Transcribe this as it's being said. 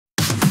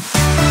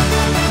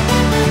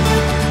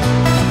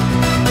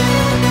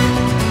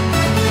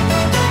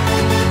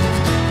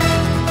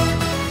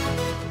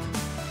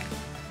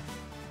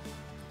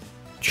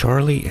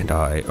Charlie and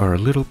I are a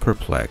little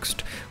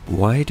perplexed.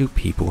 Why do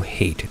people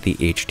hate the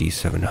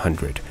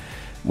HD700?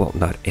 Well,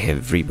 not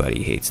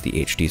everybody hates the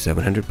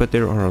HD700, but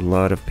there are a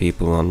lot of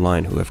people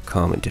online who have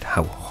commented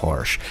how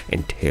harsh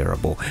and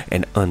terrible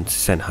and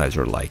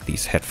un-Sennheiser-like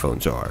these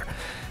headphones are.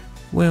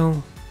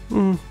 Well,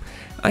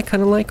 I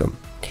kind of like them.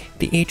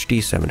 The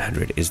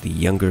HD700 is the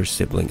younger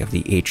sibling of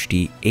the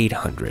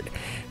HD800.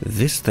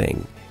 This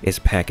thing is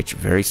packaged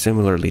very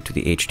similarly to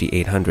the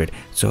HD800,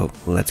 so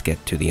let's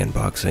get to the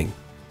unboxing.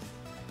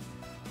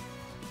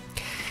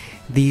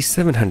 The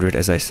 700,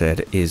 as I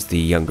said, is the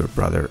younger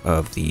brother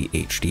of the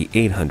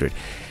HD800.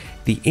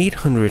 The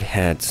 800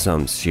 had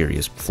some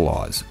serious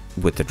flaws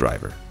with the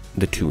driver,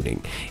 the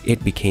tuning.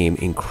 It became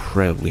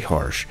incredibly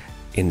harsh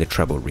in the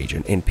treble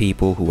region, and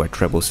people who are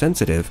treble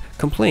sensitive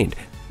complained.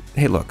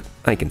 Hey look,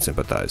 I can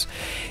sympathize.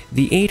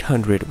 The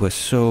 800 was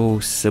so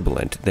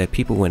sibilant that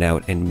people went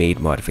out and made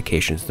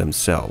modifications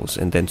themselves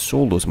and then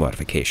sold those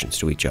modifications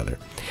to each other.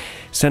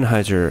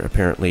 Sennheiser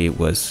apparently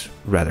was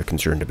rather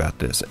concerned about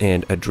this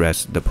and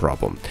addressed the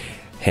problem.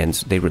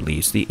 Hence, they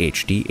released the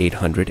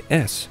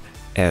HD800S,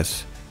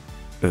 S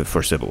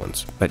for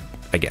sibilance, but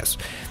I guess.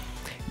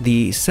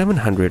 The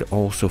 700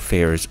 also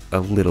fares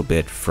a little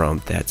bit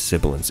from that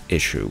sibilance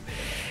issue.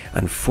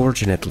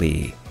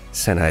 Unfortunately,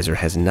 Sennheiser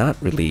has not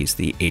released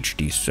the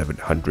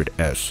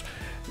HD700S.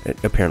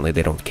 Apparently,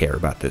 they don't care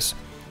about this.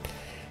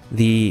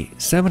 The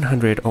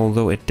 700,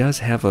 although it does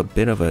have a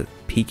bit of a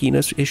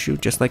peakiness issue,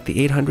 just like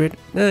the 800,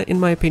 in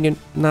my opinion,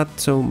 not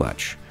so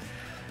much.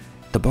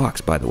 The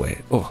box, by the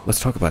way. Oh, let's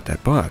talk about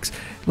that box.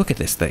 Look at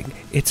this thing.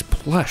 It's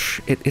plush.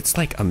 It's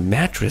like a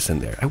mattress in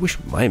there. I wish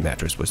my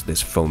mattress was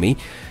this foamy.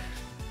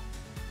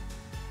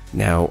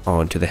 Now,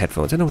 on to the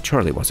headphones. I know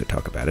Charlie wants to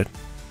talk about it.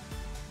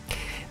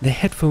 The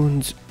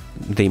headphones,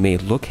 they may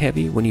look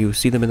heavy when you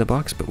see them in the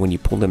box, but when you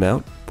pull them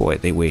out, boy,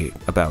 they weigh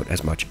about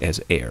as much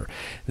as air.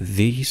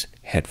 These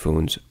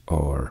headphones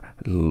are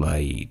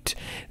light.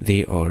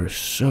 They are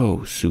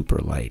so super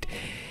light.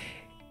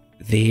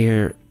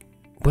 They're,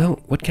 well,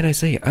 what can I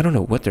say? I don't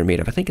know what they're made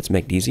of. I think it's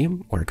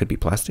magnesium, or it could be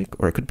plastic,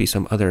 or it could be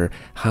some other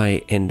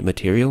high-end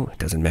material. It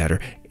doesn't matter.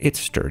 It's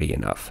sturdy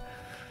enough.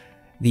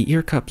 The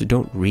ear cups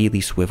don't really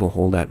swivel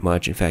whole that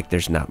much. In fact,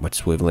 there's not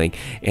much swiveling,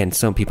 and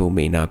some people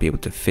may not be able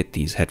to fit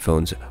these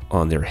headphones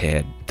on their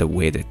head the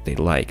way that they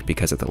like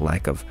because of the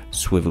lack of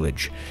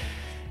swivelage.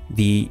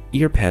 The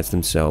ear pads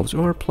themselves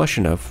are plush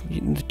enough,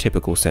 the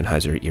typical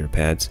Sennheiser ear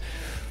pads.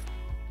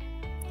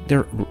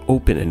 They're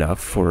open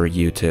enough for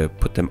you to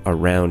put them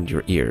around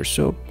your ears,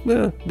 so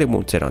they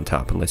won't sit on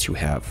top unless you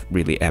have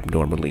really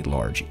abnormally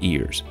large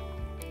ears.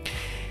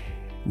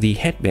 The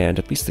headband,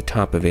 at least the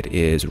top of it,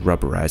 is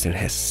rubberized and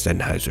has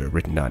Sennheiser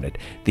written on it.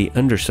 The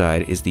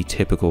underside is the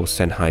typical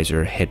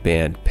Sennheiser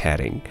headband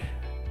padding,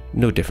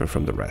 no different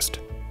from the rest.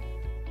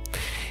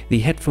 The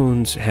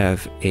headphones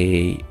have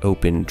an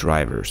open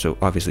driver, so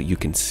obviously you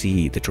can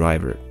see the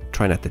driver.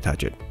 Try not to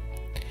touch it.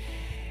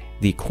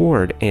 The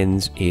cord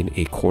ends in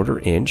a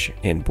 1/4 inch,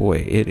 and boy,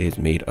 it is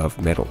made of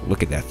metal.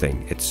 Look at that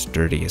thing. It's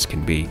sturdy as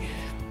can be.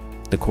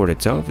 The cord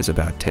itself is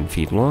about 10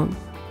 feet long.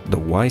 The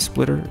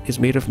Y-splitter is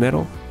made of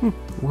metal.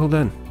 Well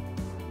done.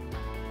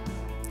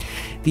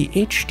 The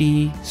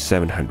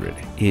HD700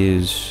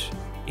 is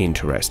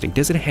interesting.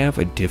 Does it have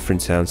a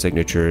different sound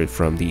signature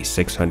from the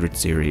 600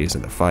 series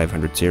and the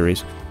 500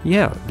 series?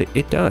 Yeah,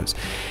 it does.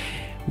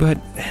 But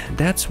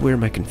that's where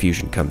my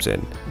confusion comes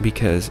in,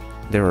 because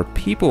there are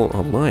people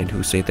online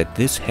who say that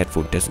this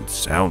headphone doesn't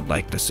sound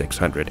like the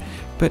 600,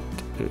 but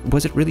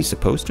was it really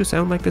supposed to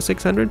sound like the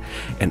 600?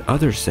 And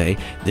others say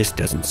this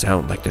doesn't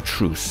sound like the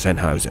true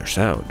Sennheiser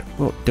sound.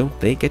 Well, don't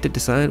they get to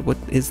decide what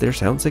is their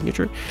sound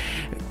signature?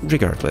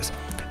 Regardless,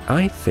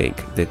 I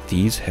think that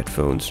these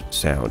headphones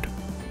sound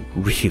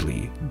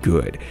really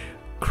good.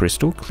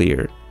 Crystal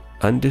clear,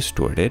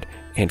 undistorted,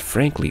 and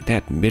frankly,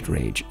 that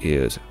mid-range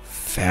is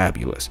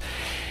fabulous.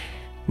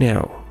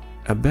 Now,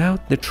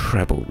 about the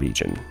treble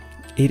region.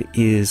 It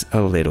is a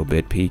little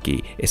bit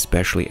peaky,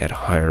 especially at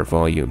higher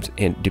volumes,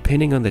 and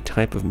depending on the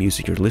type of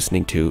music you're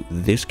listening to,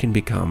 this can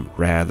become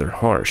rather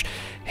harsh.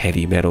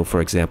 Heavy metal,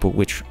 for example,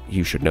 which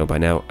you should know by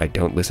now I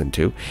don't listen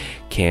to,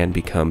 can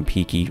become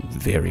peaky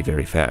very,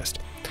 very fast.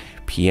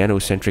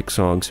 Piano-centric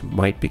songs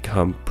might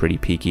become pretty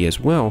peaky as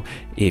well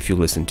if you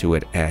listen to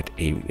it at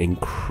an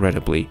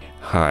incredibly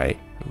high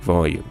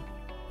volume.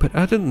 But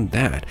other than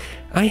that,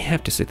 I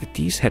have to say that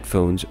these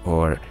headphones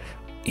are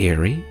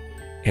airy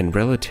and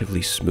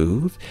relatively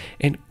smooth,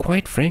 and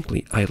quite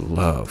frankly, I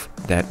love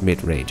that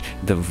mid-range.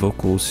 The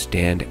vocals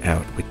stand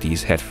out with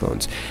these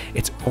headphones.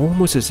 It's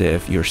almost as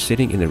if you're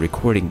sitting in the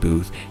recording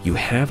booth, you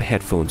have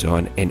headphones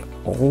on, and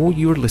all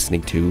you're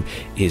listening to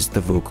is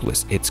the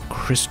vocalist. It's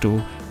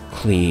crystal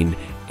clean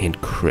and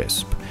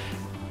crisp.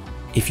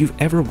 If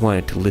you've ever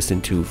wanted to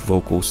listen to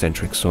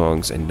vocal-centric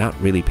songs and not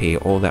really pay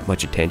all that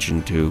much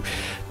attention to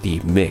the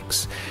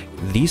mix,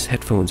 these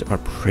headphones are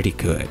pretty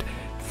good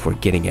for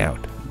getting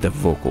out the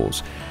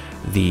vocals,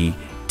 the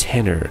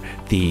tenor,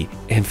 the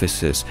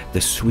emphasis, the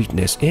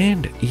sweetness,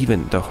 and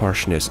even the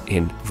harshness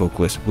in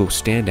vocalists will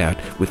stand out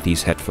with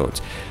these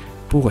headphones.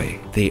 boy,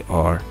 they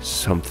are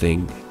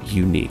something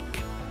unique.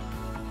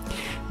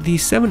 The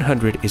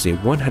 700 is a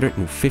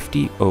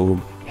 150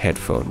 ohm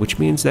headphone, which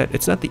means that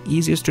it's not the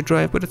easiest to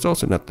drive, but it's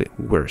also not the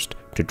worst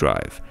to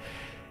drive.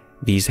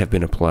 These have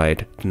been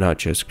applied to not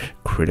just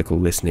critical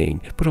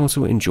listening, but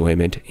also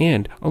enjoyment,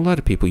 and a lot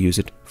of people use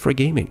it for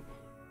gaming.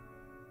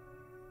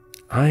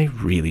 I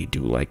really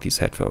do like these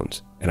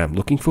headphones, and I'm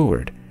looking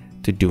forward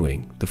to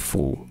doing the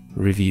full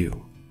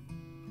review.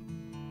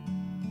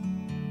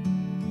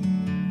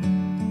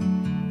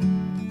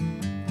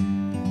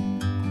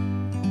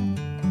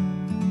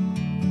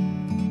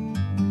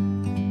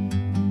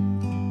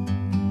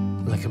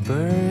 Like a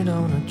bird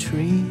on a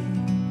tree,